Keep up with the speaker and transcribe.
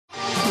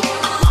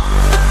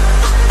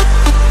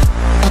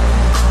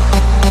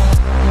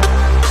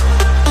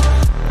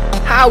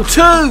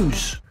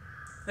how-tos.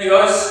 Hey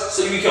guys,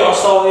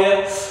 CarStyle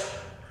here.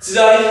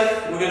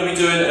 Today we're going to be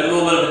doing a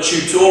little bit of a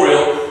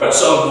tutorial. At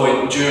some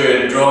point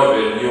during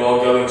driving you are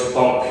going to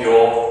bump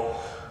your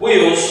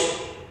wheels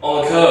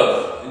on the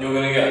curb and you're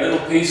going to get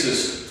little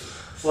pieces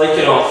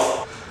flaking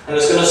off and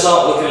it's going to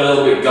start looking a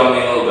little bit gummy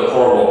and a little bit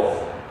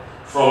horrible.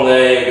 From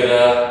there you're going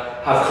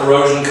to have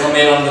corrosion come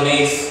in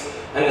underneath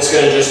and it's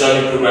going to just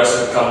only progress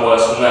and become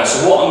worse from there.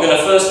 So what I'm going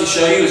to firstly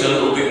show you is a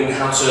little bit on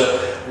how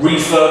to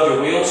refurb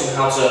your wheels and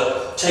how to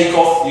take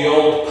off the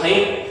old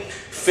paint,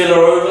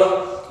 filler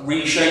over,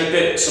 reshape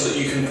it so that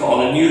you can put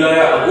on a new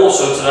layer. And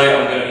also today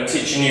I'm going to be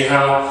teaching you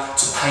how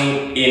to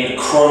paint in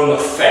chrome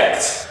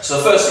effect. So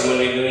the first thing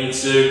we need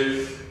to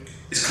do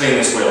is clean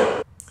this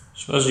wheel.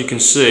 So as you can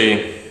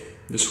see,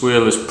 this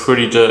wheel is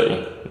pretty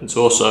dirty. It's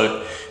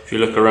also, if you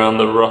look around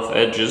the rough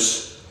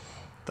edges,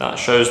 that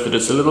shows that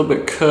it's a little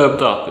bit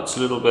curved up, it's a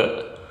little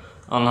bit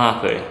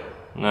unhappy.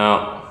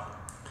 Now,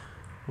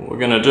 what we're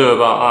going to do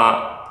about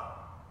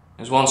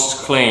that is once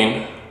it's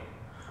clean,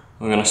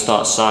 we're going to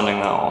start sanding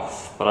that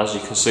off. But as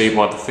you can see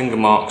by the finger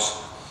marks,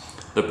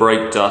 the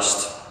brake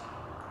dust,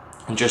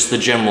 and just the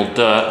general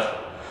dirt,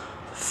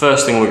 the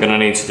first thing we're going to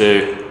need to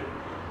do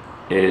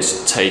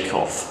is take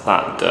off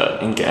that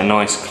dirt and get a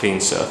nice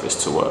clean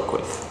surface to work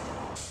with.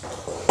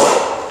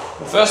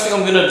 The first thing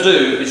I'm going to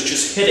do is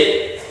just hit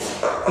it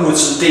with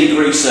some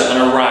degreaser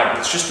and a rag.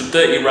 It's just a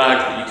dirty rag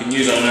that you can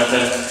use on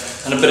anything,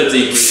 and a bit of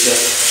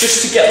degreaser,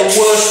 just to get the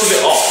worst of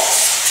it off.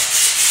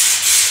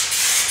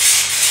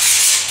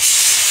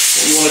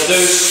 What you want to do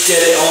is get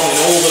it on in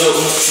all the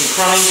little nooks and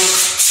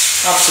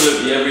crannies,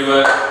 absolutely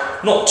everywhere.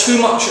 Not too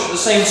much at the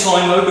same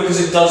time though, because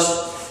it does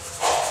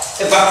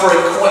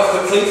evaporate quite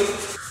quickly.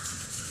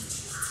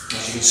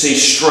 As you can see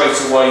straight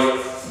away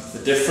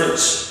the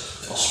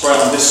difference. I'll spray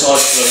it on this side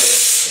so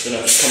I don't know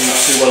if it's coming up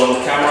too well on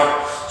the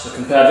camera. So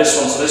compare this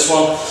one to this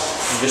one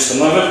in just a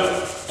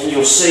moment, and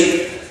you'll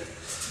see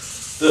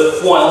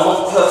that while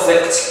not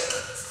perfect,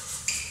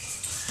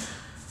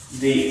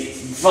 the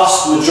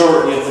vast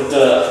majority of the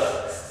dirt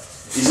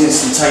is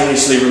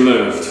instantaneously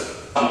removed.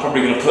 I'm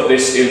probably going to put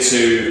this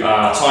into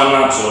time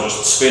lapse or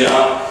just speed it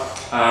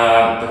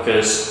up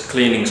because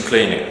cleaning's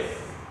cleaning.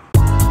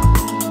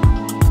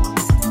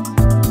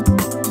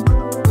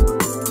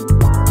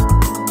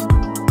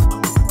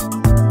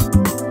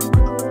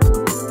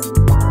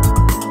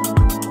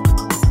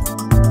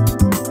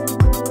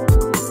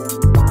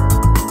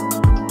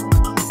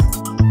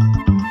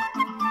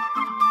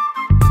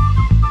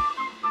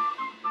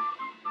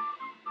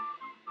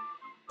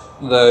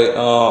 They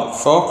are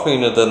far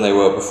cleaner than they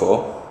were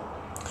before.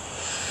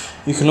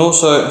 You can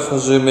also, if I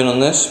zoom in on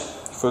this,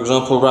 for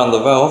example around the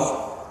valve,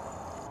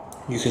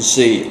 you can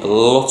see a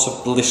lot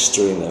of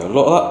blistering there. A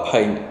lot of that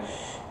paint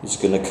is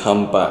going to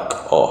come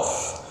back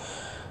off.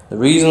 The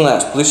reason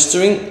that's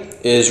blistering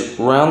is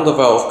round the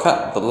valve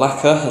cap, the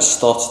lacquer has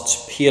started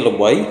to peel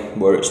away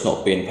where it's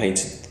not being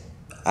painted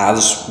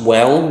as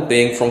well,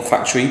 being from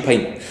factory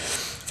paint.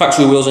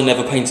 Factory wheels are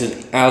never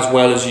painted as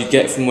well as you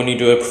get from when you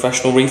do a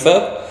professional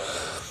refurb.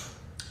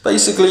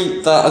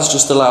 Basically, that has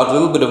just allowed a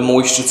little bit of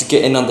moisture to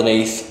get in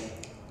underneath,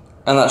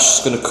 and that's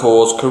just going to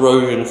cause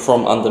corrosion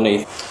from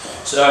underneath.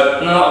 So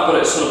now I've got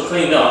it sort of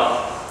cleaned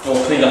up, or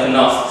cleaned up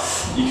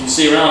enough, you can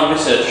see around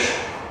this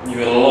edge,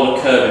 you've got a lot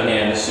of curve in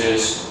here. This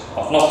is,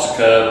 I've knocked a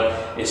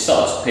curve, it's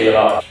started to peel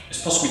up.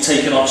 It's possibly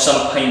taken off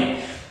some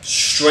paint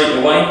straight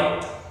away,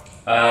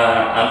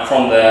 and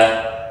from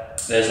there,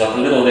 there's like a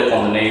little lip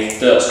underneath,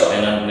 dirt's got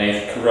in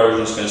underneath,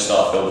 corrosion's going to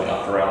start building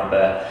up around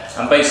there.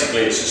 And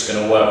basically it's just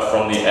going to work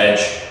from the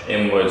edge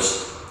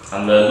inwards.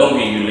 And the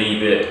longer you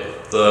leave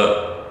it,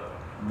 the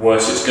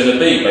worse it's going to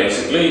be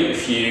basically.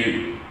 If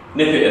you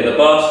nip it in the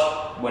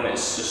bud, when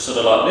it's just sort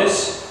of like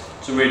this,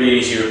 it's a really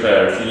easy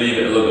repair. If you leave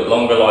it a little bit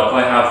longer like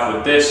I have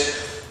with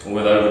this, or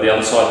with over the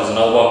other side there's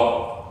another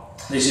one,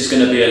 this is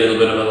going to be a little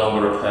bit of a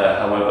longer repair.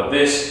 However,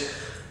 this,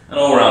 and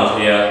all around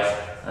here,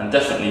 and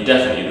definitely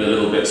the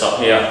little bits up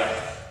here,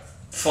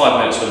 5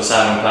 minutes with a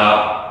sanding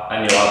power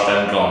and you'll have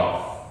them gone.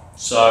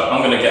 So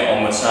I'm going to get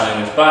on with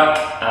sanding this back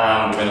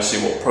and we're going to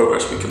see what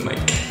progress we can make.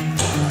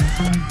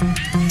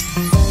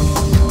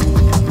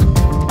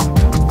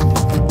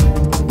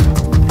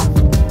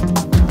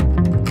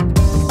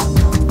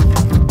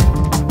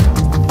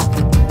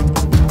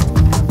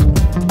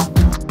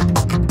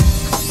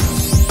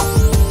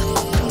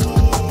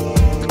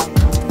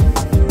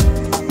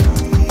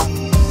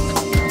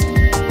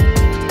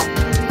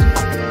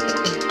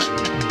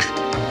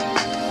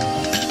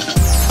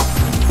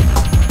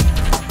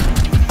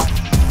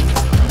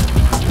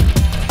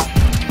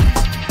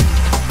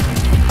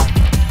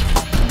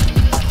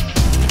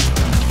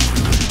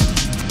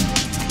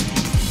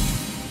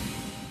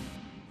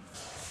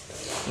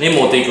 Need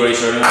more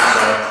degreaser in it,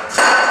 so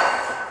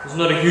there's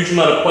not a huge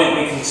amount of point in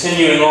me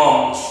continuing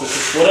on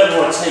because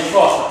whatever I take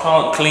off I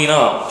can't clean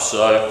up.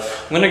 So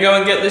I'm going to go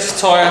and get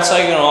this tyre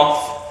taken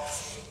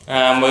off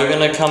and we're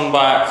going to come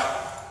back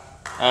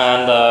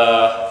and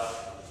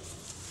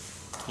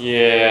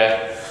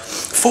yeah,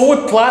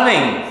 forward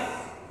planning,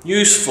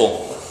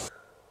 useful.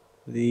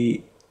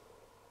 The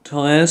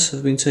tyres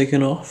have been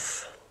taken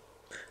off,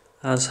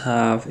 as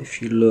have,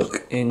 if you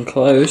look in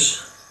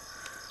close,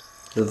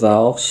 the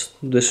valves.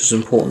 This was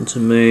important to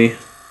me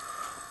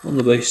on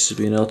the basis of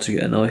being able to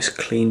get a nice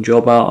clean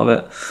job out of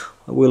it.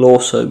 I will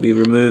also be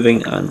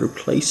removing and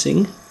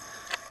replacing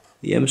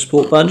the M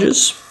Sport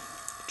badges,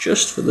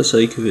 just for the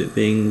sake of it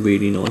being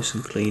really nice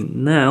and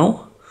clean.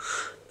 Now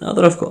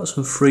that I've got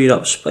some freed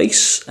up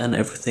space and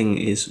everything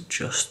is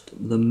just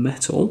the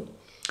metal,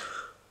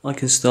 I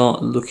can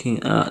start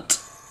looking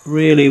at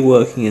really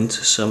working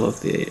into some of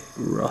the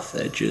rough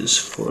edges.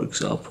 For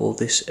example,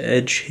 this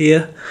edge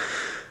here.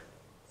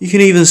 You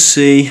can even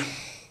see,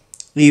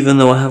 even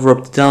though I have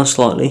rubbed it down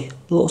slightly,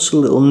 lots of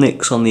little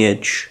nicks on the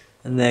edge,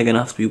 and they're going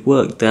to have to be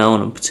worked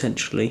down and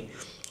potentially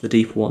the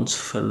deeper ones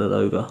filled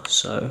over.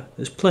 So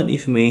there's plenty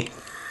for me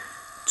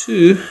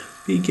to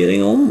be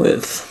getting on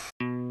with.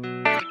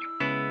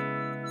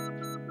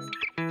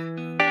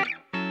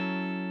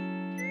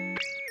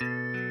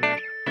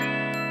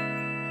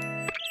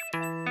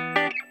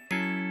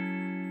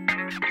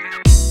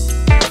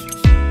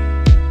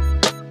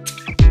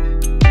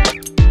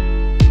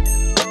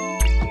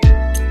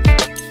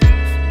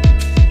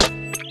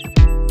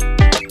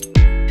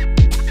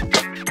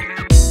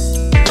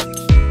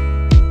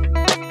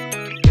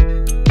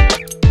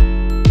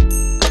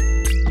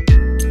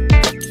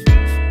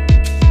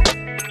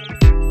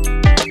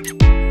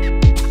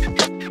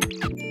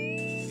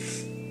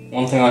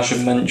 One thing I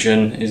should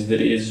mention is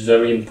that it is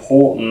very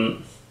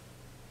important,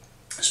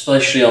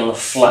 especially on the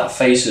flat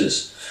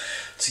faces,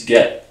 to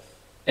get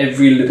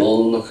every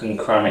little nook and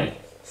cranny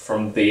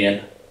from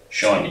being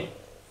shiny.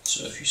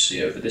 So if you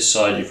see over this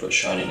side, you've got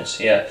shininess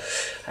here,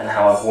 and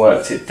how I've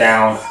worked it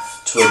down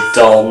to a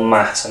dull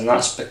matte, and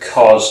that's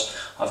because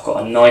I've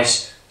got a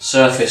nice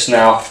surface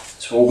now.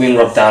 It's all been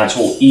rubbed down, it's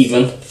all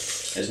even,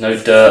 there's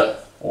no dirt,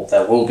 or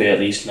there will be at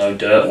least no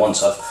dirt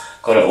once I've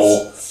got it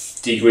all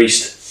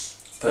degreased.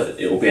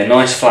 But it will be a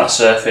nice flat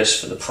surface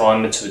for the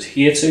primer to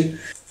adhere to.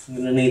 I'm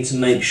going to need to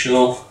make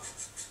sure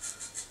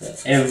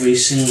that every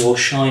single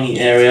shiny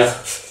area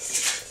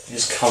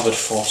is covered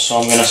for. So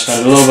I'm going to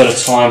spend a little bit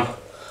of time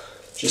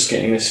just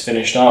getting this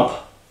finished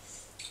up.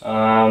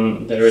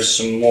 There is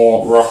some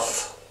more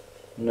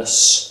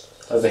roughness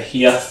over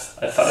here.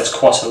 In fact, there's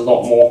quite a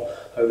lot more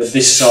over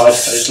this side,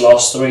 those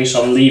last three,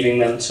 so I'm leaving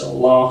them till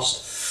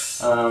last.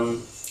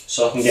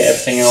 So I can get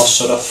everything else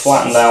sort of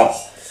flattened out.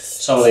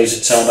 Some of these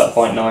have turned out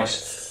quite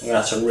nice. I'm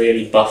going to have to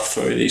really buff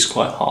through these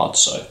quite hard,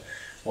 so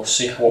we'll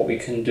see what we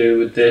can do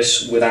with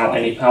this without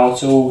any power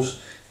tools.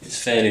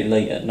 It's fairly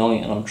late at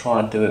night and I'm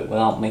trying to do it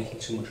without making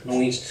too much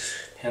noise,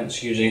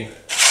 hence using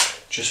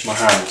just my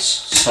hands.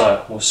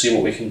 So we'll see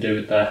what we can do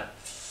with that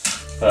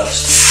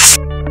first.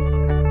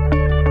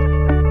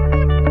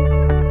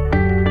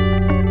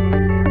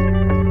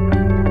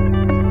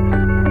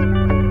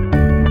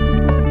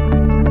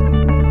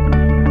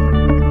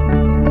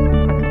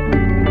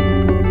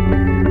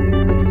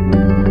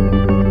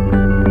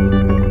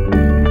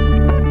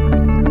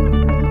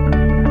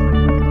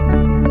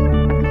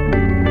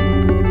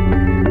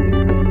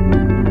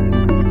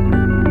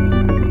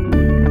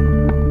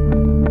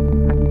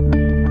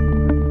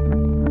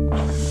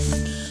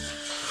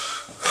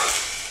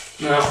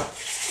 Now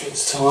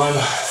it's time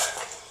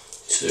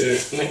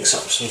to mix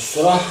up some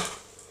filler.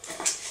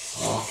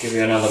 I'll give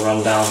you another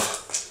rundown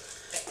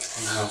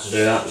on how to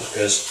do that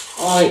because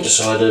I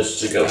decided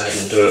to go ahead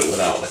and do it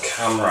without the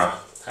camera.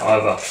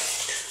 However,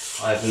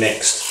 I've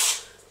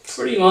mixed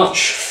pretty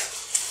much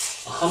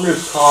 100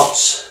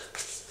 parts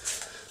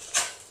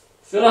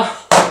filler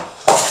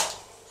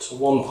to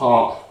 1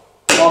 part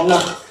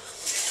hardener,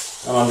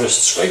 and I'm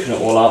just scraping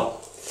it all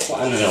up,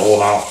 flattening it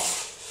all out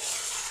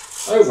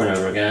over and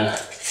over again,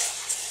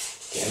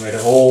 getting rid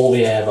of all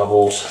the air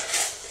bubbles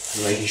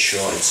and making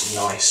sure it's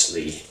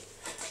nicely,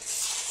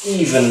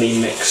 evenly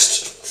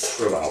mixed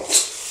throughout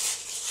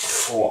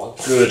for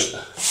a good,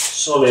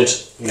 solid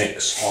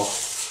mix of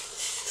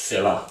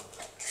filler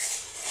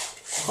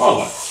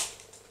hardener.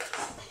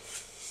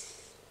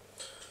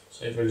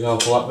 So for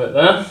example that bit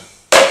there,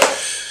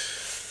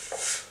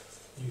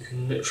 you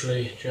can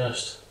literally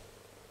just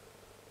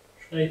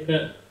shape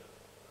it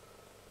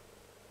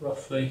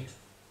roughly,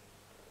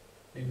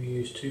 maybe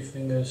use 2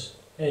 fingers,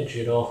 edge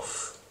it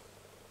off.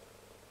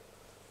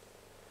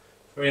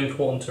 Very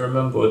important to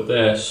remember with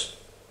this,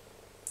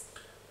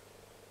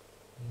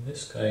 in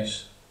this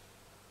case,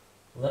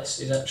 less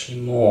is actually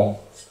more,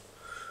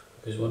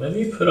 because whatever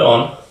you put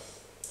on,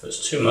 if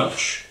it's too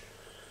much,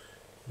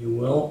 you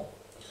will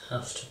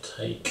have to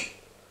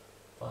take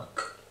back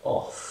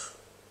off.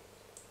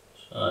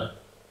 So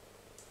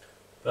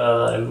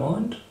bear that in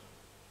mind.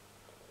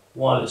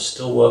 While it's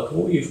still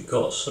workable, you've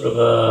got sort of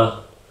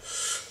a,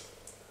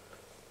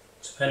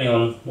 depending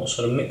on what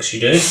sort of mix you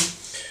do,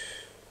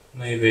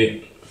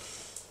 maybe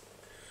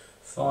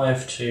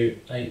 5 to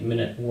 8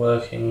 minute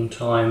working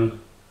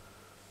time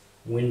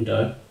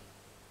window,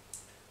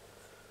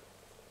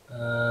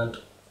 and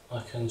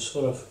I can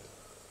sort of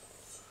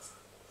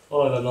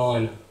follow the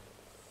line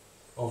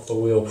of the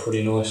wheel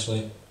pretty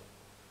nicely.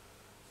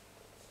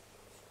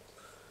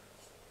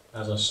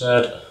 As I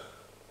said,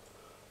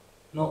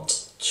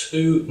 not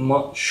too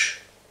much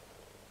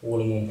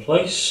all in one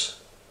place.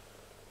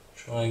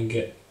 Try and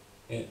get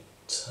it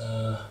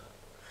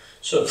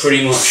so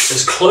pretty much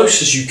as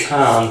close as you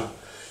can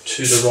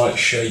to the right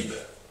shape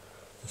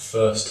the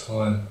first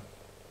time,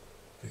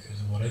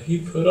 because whatever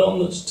you put on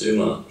that's too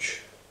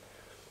much,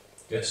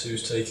 guess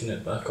who's taking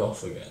it back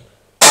off again.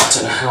 I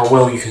don't know how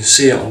well you can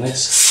see it on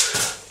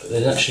this, but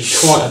there's actually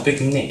quite a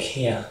big nick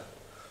here.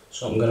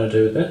 So what I'm going to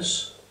do with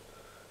this,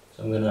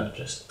 so I'm going to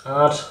just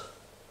add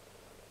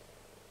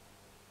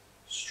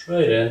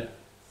straight in a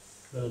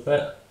little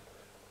bit,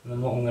 and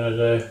then what I'm going to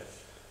do is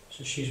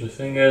just use my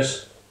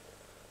fingers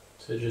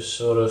to just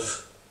sort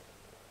of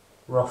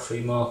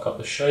roughly mark up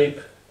the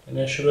shape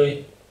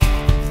initially.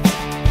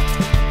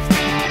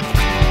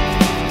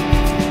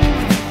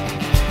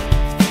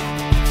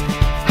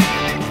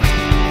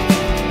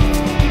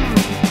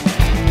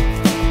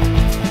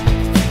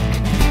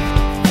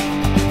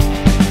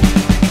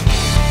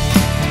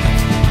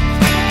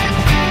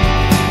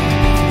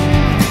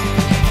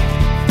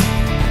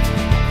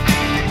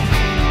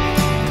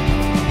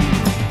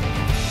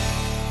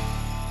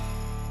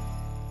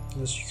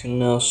 As you can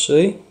now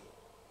see,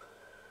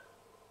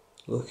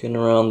 looking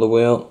around the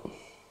wheel,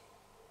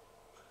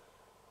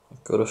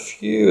 I've got a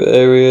few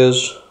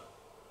areas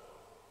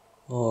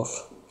of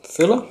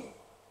filler.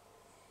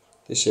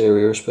 This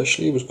area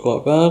especially was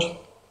quite bad.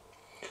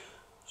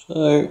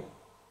 So,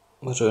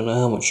 I don't know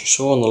how much you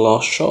saw on the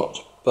last shot,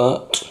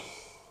 but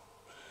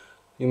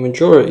the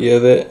majority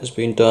of it has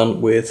been done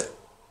with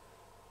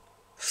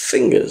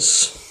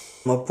fingers.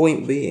 My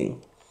point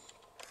being,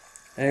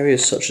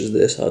 areas such as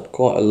this had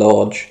quite a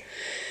large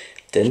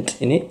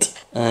dent in it,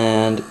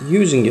 and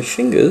using your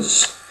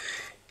fingers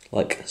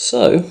like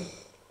so,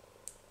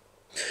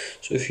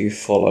 if you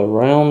follow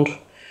around,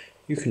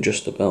 you can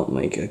just about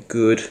make a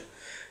good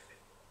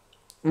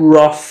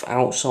rough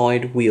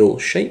outside wheel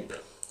shape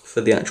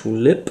for the actual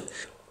lip.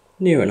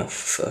 Near enough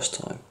for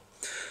first time.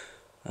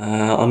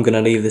 I'm going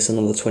to leave this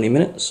another 20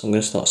 minutes. I'm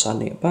going to start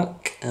sanding it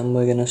back, and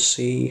we're going to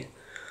see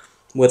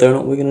whether or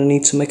not we're going to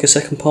need to make a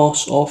second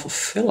pass of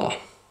filler.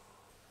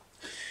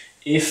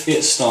 If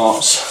it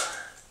starts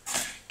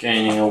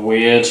gaining a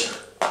weird,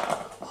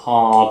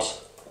 hard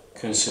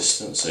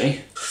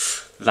consistency,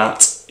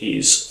 that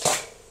is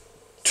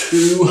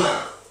too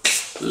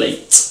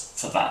late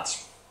for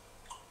that.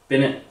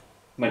 Bin it,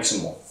 make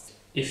some more.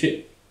 If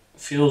it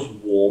feels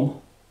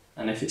warm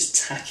and if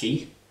it's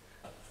tacky,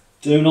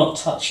 do not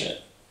touch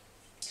it.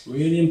 It's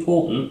really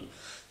important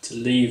to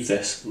leave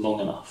this long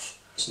enough.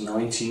 It's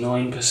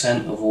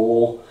 99% of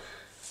all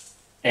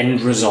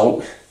end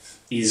result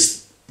is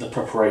the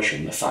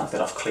preparation, the fact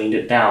that I've cleaned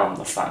it down,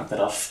 the fact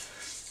that I've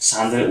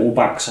sanded it all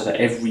back so that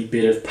every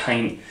bit of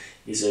paint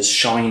is as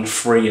shine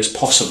free as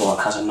possible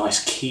and has a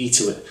nice key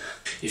to it.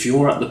 If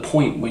you're at the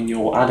point when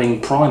you're adding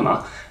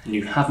primer and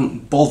you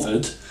haven't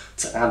bothered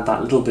to add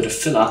that little bit of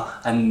filler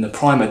and the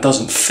primer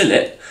doesn't fill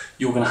it,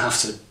 you're going to have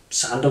to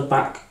sand it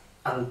back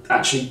and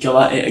actually go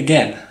at it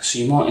again. So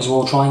you might as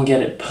well try and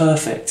get it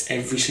perfect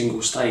every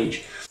single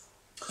stage.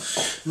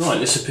 Right,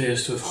 this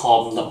appears to have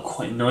hardened up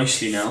quite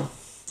nicely now.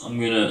 I'm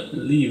going to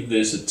leave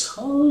this a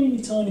tiny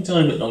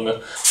bit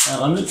longer,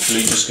 and I'm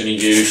literally just going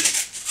to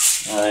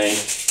use a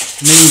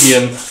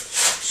medium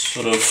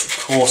sort of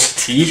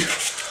coarsity.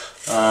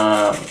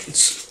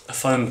 It's a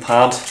foam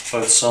pad,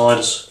 both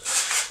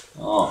sides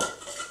are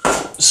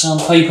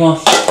sandpaper,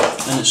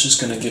 and it's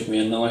just going to give me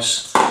a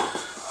nice,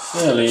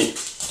 fairly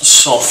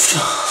soft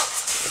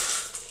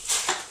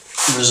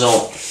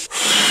result.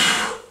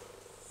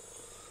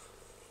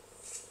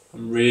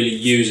 I'm really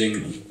using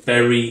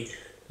very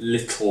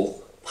little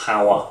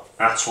power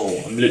at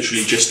all. I'm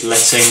literally just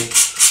letting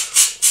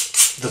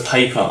the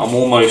paper, I'm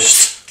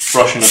almost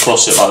brushing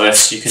across it like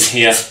this. You can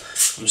hear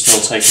I'm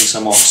still taking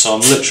some off, so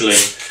I'm literally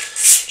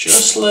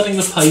just letting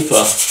the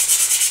paper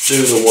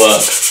do the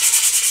work.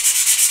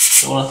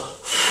 Don't want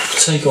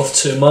to take off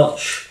too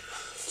much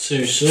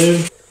too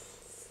soon.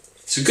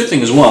 It's a good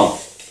thing as well.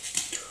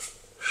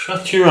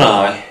 Shut your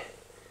eye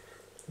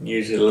and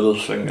use your little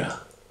finger.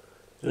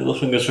 Your little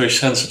finger is very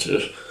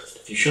sensitive.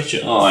 If you shut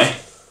your eye,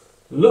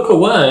 look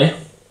away,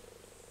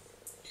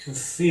 you can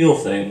feel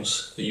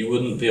things that you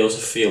wouldn't be able to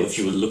feel if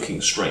you were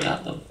looking straight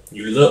at them.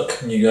 You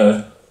look and you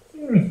go,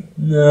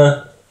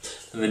 nah.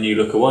 And then you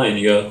look away and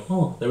you go,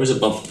 oh, there is a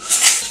bump.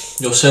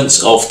 Your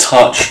sense of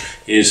touch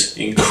is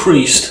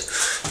increased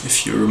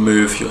if you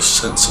remove your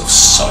sense of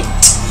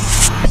sight.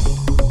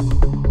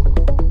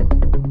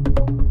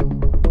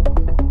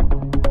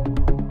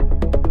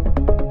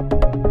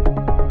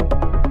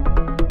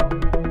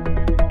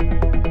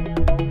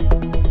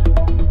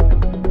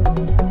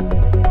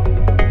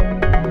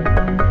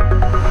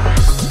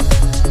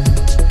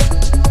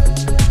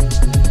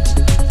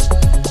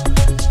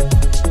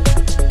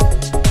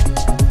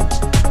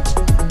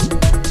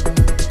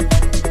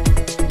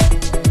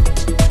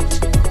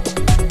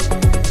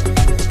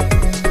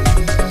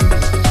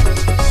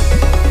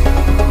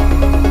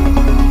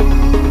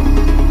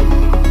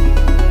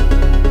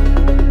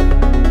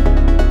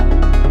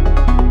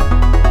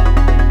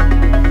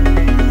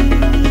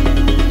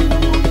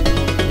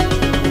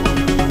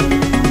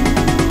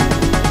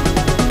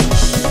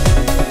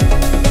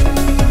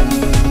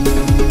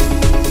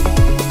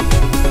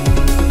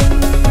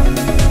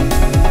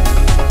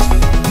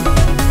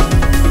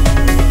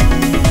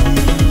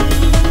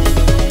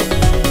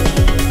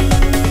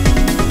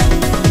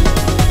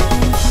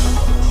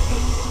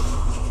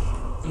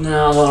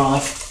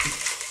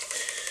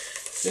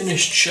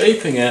 finished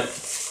shaping it,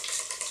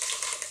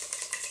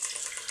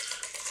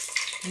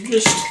 I'm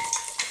just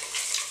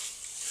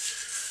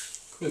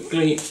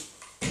quickly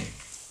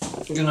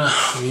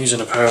I'm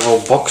using a pair of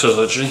old boxers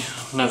actually.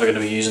 I'm never going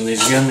to be using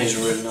these again, these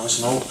are really nice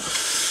and old.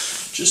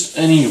 Just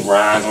any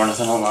rag or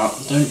anything like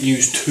that. Don't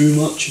use too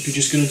much if you're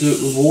just going to do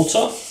it with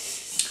water,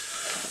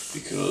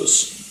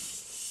 because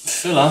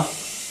filler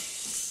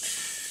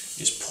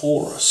is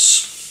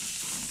porous.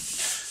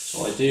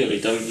 So ideally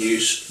don't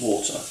use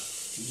water,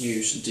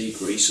 use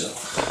degreaser.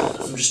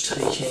 I'm just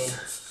taking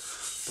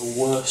the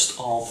worst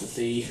of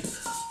the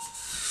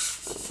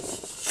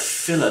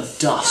filler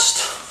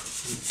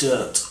dust,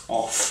 dirt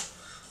off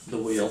the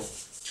wheel,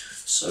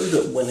 so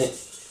that when it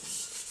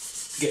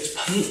gets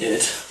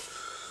painted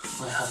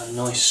I have a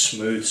nice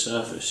smooth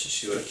surface. You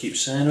see what I keep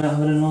saying about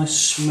having a nice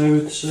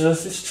smooth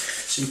surface?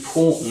 It's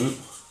important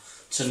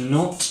to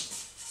not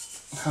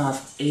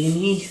have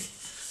any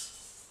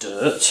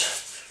dirt,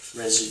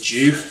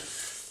 residue,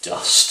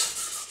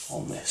 dust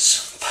on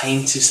this.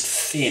 Paint is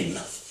thin,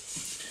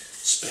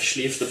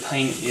 especially if the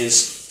paint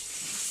is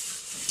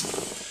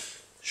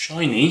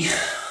shiny.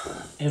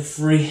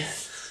 Every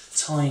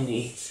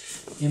tiny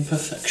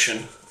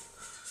imperfection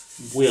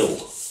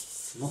will,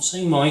 I'm not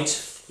saying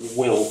might,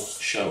 will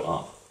show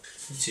up.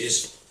 It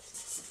is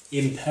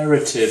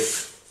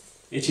imperative,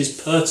 it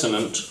is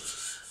pertinent,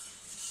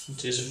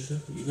 it is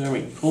very, very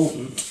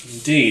important,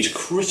 indeed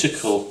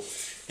critical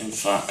in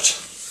fact,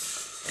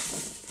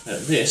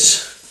 that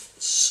this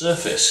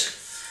surface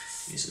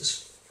is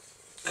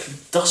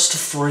as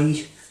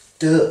dust-free,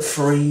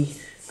 dirt-free,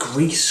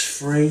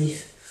 grease-free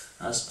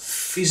as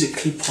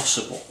physically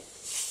possible.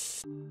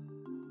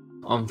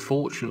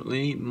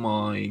 Unfortunately,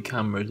 my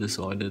camera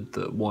decided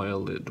that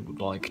while it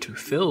would like to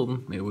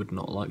film, it would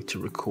not like to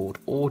record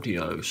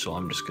audio, so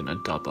I'm just going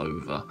to dub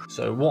over.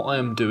 So what I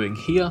am doing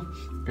here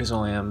is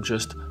I am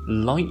just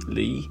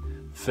lightly,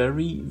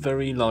 very,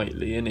 very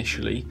lightly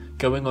initially,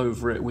 going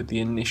over it with the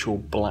initial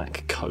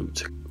black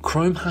coat.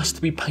 Chrome has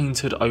to be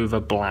painted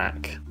over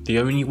black. The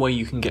only way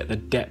you can get the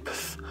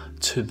depth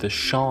to the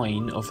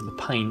shine of the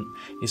paint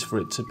is for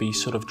it to be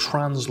sort of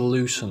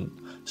translucent,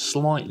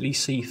 slightly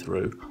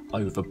see-through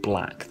over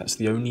black. That's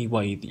the only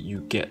way that you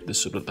get the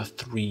sort of the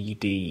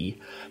 3D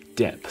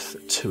depth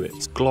to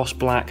it. Gloss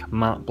black,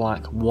 matte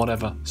black,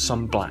 whatever,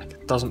 some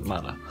black, doesn't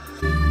matter.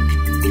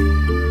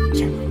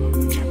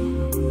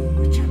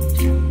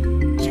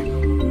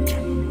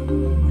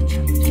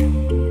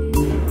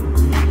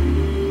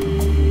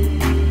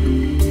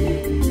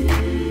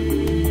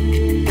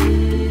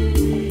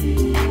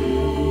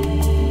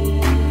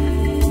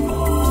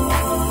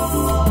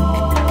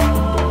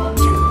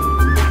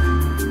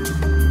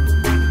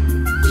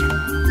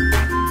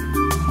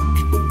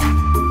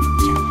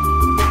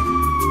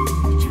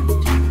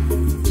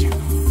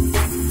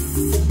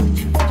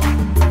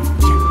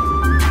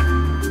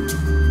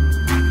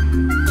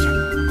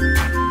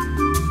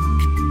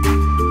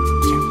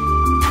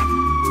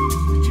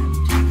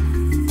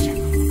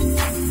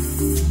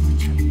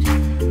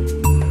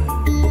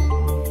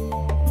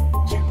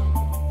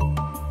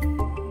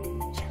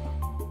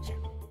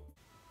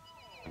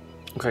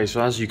 Okay,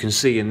 so as you can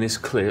see in this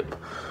clip,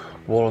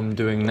 what I'm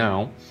doing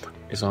now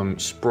is I'm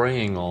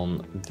spraying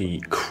on the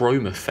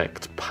chrome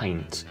effect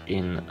paint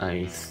in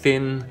a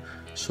thin,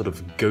 sort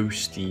of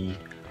ghosty,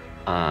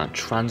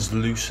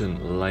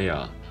 translucent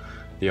layer.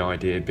 The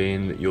idea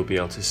being that you'll be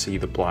able to see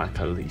the black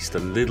at least a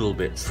little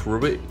bit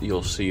through it.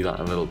 You'll see that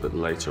a little bit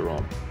later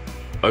on.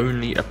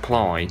 Only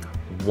apply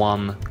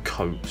one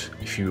coat.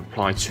 If you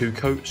apply two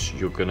coats,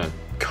 you're gonna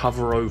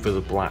cover over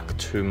the black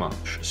too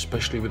much,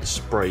 especially with a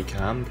spray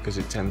can, because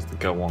it tends to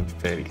go on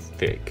fairly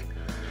thick.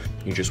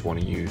 You just want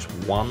to use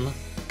one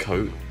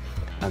coat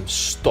and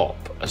stop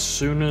as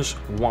soon as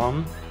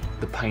one,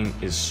 the paint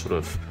is sort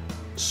of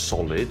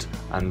solid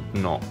and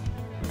not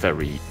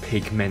very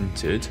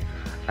pigmented,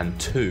 and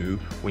two,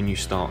 when you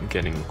start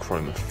getting the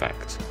chrome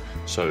effect.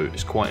 So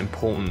it's quite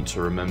important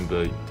to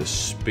remember the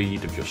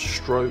speed of your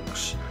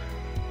strokes,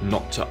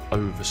 not to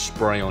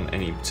overspray on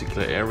any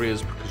particular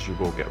areas because you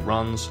will get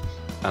runs,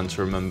 and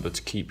to remember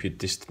to keep your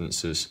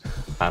distances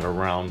at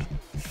around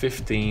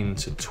 15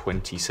 to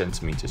 20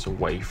 centimeters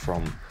away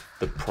from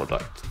the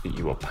product that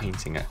you are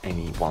painting at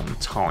any one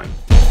time.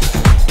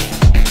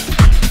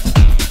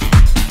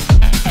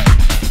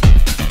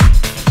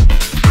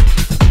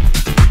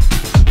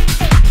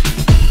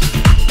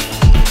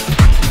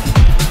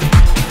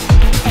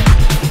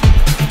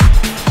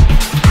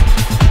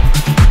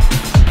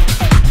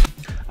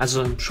 As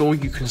I'm sure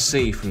you can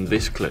see from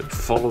this clip,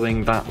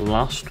 following that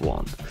last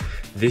one,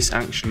 this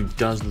actually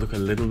does look a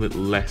little bit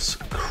less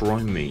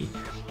chromy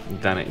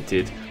than it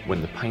did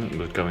when the paint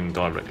was going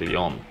directly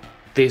on.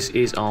 This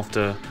is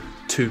after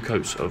two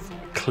coats of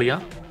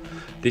clear.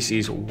 This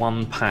is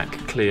one pack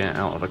clear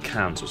out of a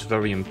can, so it's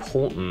very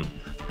important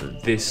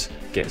that this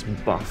gets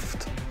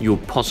buffed. You'll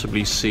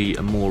possibly see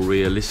a more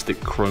realistic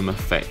chrome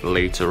effect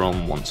later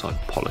on once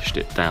I've polished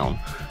it down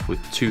with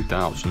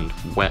 2000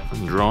 wet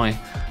and dry,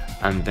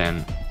 and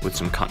then with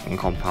some cutting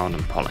compound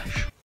and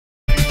polish.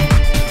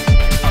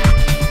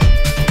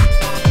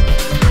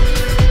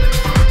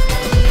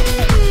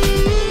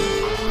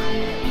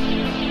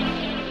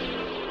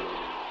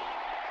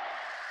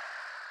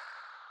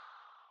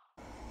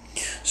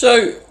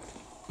 So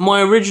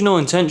my original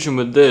intention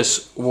with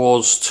this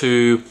was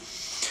to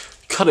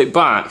cut it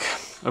back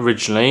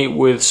originally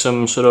with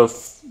some sort of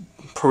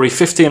probably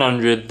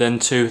 1500 then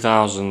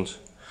 2000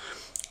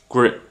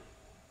 grit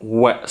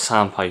wet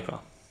sandpaper,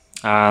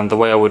 and the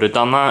way I would have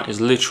done that is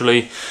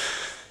literally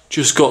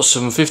just got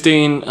some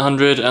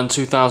 1500 and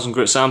 2000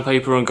 grit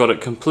sandpaper and got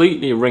it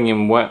completely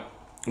wringing wet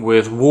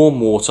with warm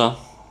water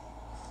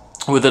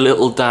with a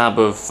little dab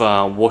of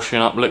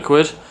washing up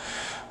liquid,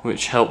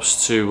 which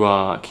helps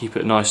to keep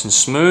it nice and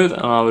smooth,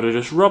 and I would have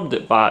just rubbed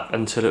it back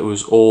until it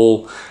was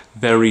all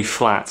very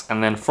flat,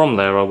 and then from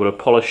there I would have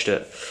polished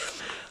it.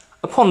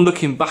 Upon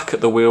looking back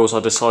at the wheels,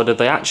 I decided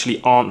they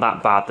actually aren't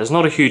that bad. There's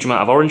not a huge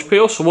amount of orange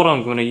peel, so what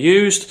I'm going to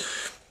use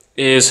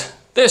is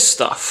this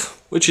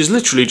stuff, which is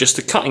literally just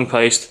a cutting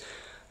paste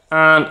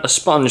and a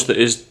sponge that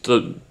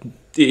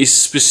is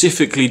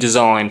specifically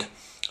designed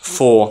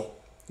for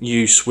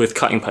use with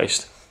cutting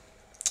paste.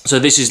 So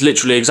this is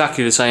literally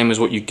exactly the same as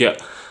what you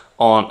get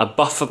on a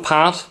buffer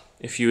pad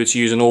if you were to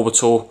use an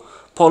orbital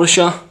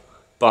polisher,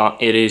 but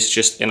it is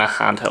just in a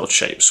handheld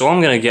shape. So I'm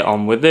going to get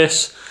on with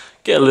this,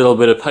 get a little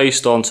bit of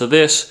paste onto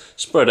this,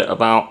 spread it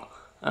about,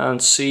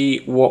 and see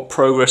what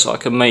progress I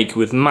can make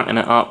with matting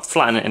it up,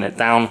 flattening it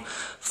down,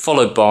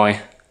 followed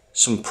by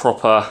some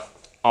proper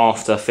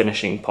after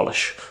finishing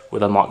polish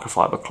with a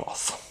microfiber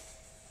cloth.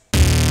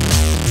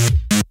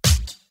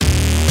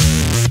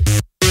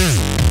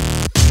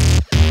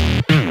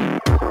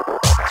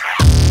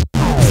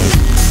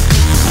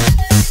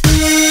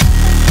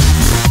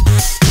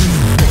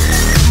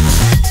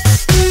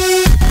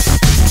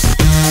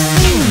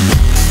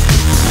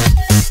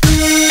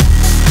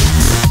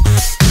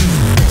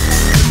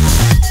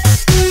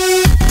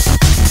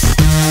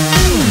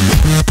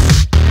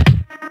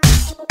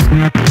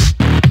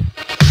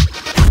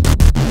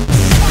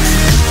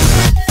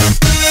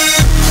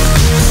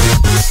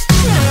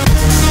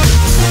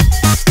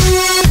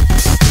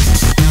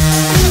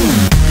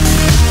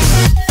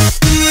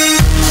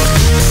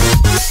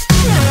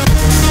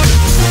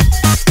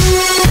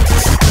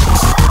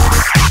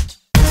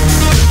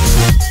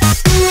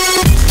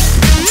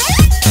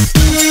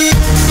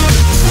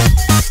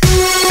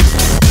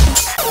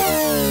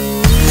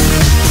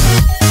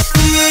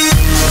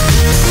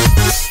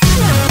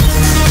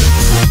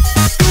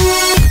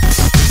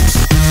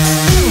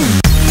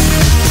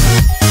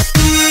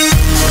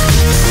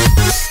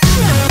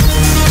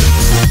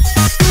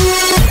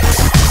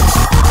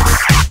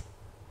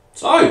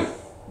 So,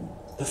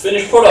 the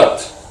finished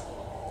product.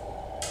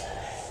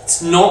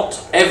 It's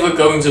not ever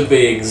going to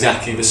be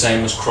exactly the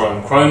same as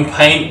chrome. Chrome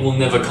paint will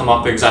never come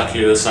up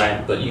exactly the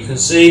same, but you can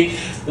see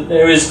that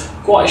there is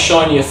quite a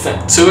shiny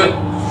effect to it.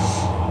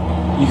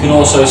 You can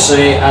also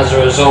see, as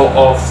a result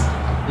of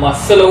my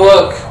filler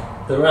work,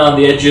 that around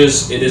the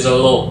edges it is a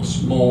lot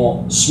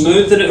more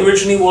smooth than it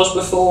originally was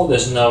before.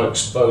 There's no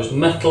exposed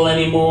metal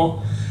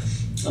anymore,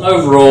 and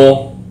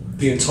overall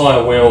the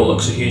entire wheel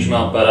looks a huge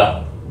amount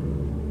better.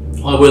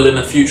 I will, in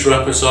a future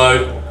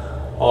episode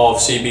of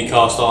CB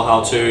CarStyle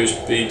how-tos,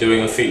 be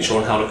doing a feature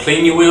on how to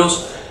clean your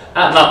wheels.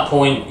 At that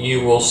point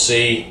you will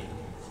see,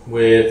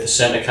 with the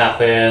centre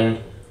cap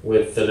in,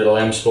 with the little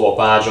M Sport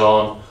badge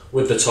on,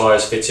 with the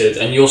tyres fitted,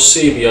 and you'll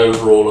see the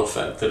overall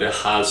effect that it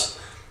has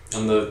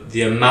and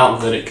the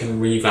amount that it can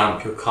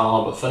revamp your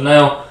car. But for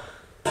now,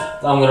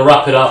 I'm going to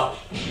wrap it up.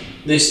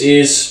 This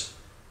is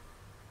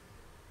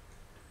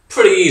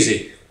pretty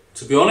easy,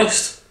 to be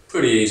honest,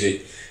 pretty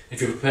easy.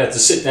 If you're prepared to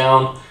sit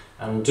down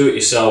and do it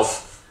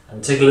yourself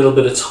and take a little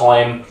bit of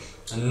time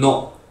and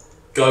not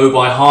go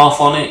by half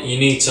on it, you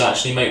need to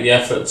actually make the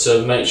effort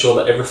to make sure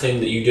that everything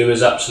that you do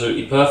is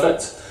absolutely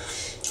perfect.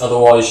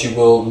 Otherwise you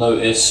will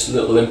notice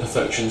little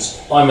imperfections.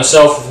 I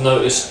myself have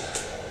noticed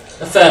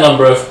a fair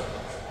number of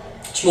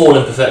small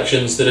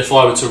imperfections that if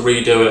I were to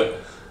redo it,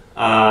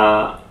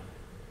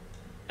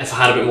 if I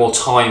had a bit more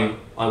time,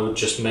 I would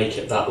just make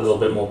it that little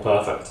bit more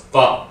perfect.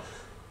 But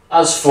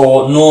as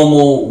for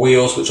normal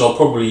wheels, which I'll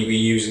probably be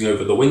using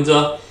over the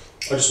winter,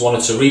 I just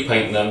wanted to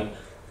repaint them,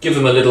 give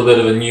them a little bit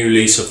of a new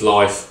lease of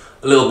life,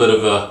 a little bit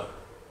of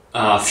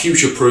a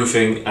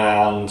future-proofing,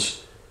 and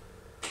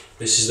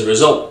this is the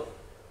result.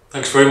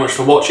 Thanks very much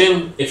for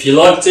watching. If you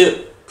liked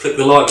it, click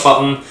the like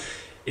button.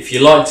 If you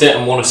liked it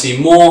and want to see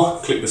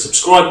more, click the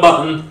subscribe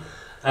button,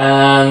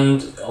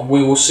 and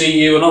we will see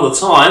you another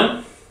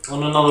time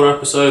on another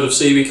episode of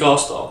CB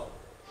CarStyle.